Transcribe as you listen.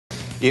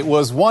It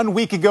was 1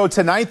 week ago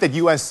tonight that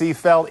USC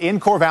fell in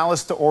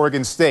Corvallis to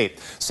Oregon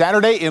State.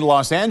 Saturday in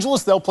Los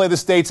Angeles, they'll play the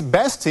state's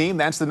best team.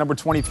 That's the number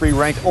 23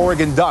 ranked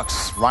Oregon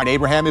Ducks. Ryan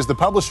Abraham is the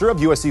publisher of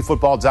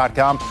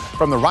USCFootball.com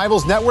from the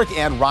Rivals Network,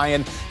 and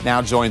Ryan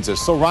now joins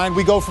us. So, Ryan,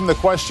 we go from the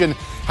question,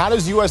 how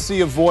does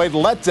USC avoid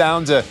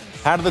letdown, to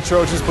how do the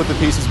Trojans put the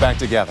pieces back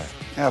together?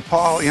 Yeah,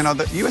 Paul, the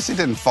USC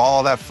didn't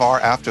fall that far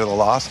after the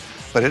loss,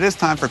 but it is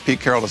time for Pete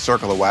Carroll to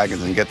circle the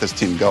wagons and get this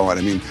team going.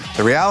 I mean,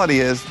 the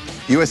reality is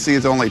USC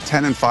is only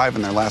 10-5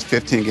 in their last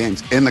 15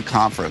 games in the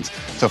conference.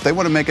 So if they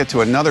want to make it to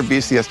another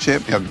BCS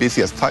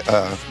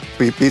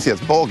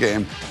bowl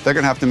game, they're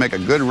going to have to make a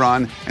good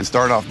run and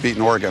start off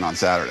beating Oregon on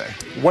Saturday.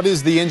 What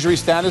is the injury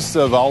status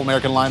of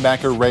All-American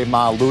linebacker Ray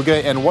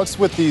Maluga, and what's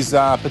with these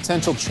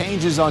potential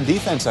changes on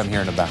defense I'm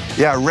hearing about?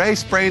 Yeah, Ray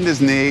sprained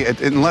his knee.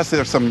 Unless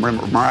there's some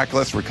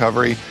miraculous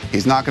recovery,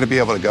 he's not going to be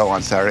able to go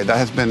on Saturday. That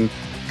has been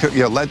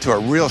led to a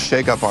real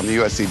shakeup on the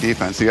USC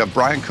defense. So you have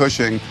Brian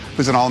Cushing,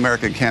 who's an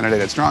All-American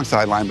candidate at strong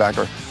side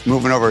linebacker,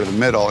 moving over to the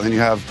middle. And then you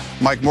have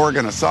Mike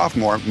Morgan, a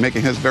sophomore,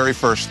 making his very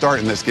first start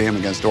in this game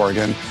against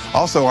Oregon.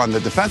 Also on the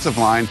defensive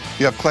line,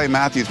 you have Clay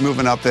Matthews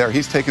moving up there.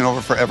 He's taking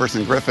over for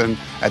Everson Griffin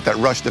at that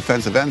rush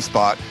defensive end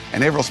spot.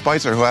 And Averill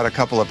Spicer, who had a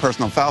couple of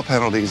personal foul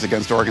penalties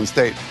against Oregon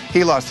State,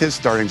 he lost his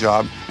starting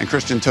job, and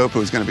Christian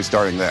Topu is going to be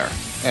starting there.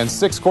 And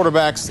 6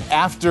 quarterbacks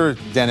after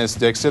Dennis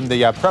Dixon.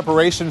 The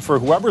preparation for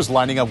whoever's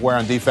lining up where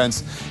on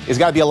defense has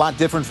got to be a lot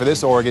different for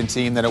this Oregon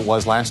team than it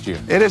was last year.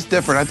 It is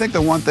different. I think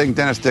the one thing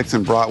Dennis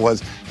Dixon brought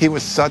was he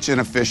was such an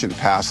efficient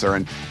passer.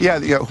 And,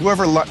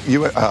 whoever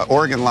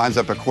Oregon lines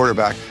up at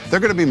quarterback,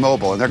 they're going to be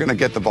mobile, and they're going to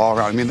get the ball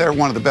around. I mean, they're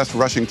one of the best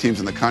rushing teams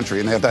in the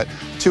country, and they have that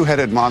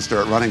two-headed monster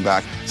at running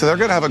back. So they're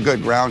going to have a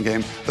good ground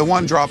game. The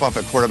one drop-off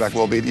at quarterback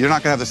will be you're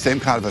not going to have the same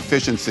kind of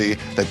efficiency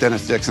that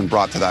Dennis Dixon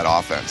brought to that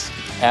offense.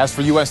 As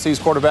for USC's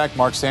quarterback,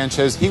 Mark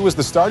Sanchez, he was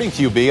the starting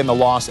QB in the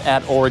loss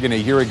at Oregon a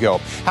year ago.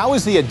 How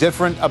is he a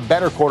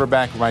better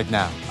quarterback right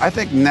now? I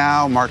think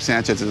now Mark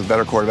Sanchez is a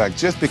better quarterback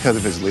just because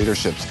of his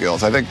leadership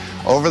skills. I think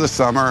over the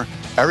summer,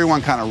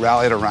 everyone kind of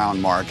rallied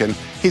around Mark, and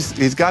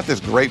he's got this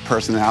great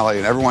personality,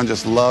 and everyone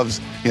just loves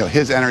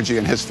his energy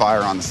and his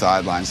fire on the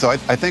sideline. So I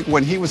think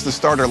when he was the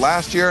starter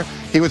last year,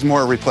 he was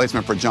more a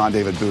replacement for John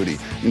David Booty.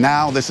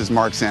 Now this is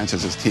Mark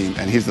Sanchez's team,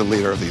 and he's the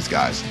leader of these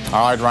guys.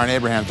 All right, Ryan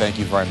Abraham, thank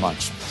you very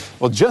much.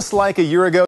 Well, just like a year ago,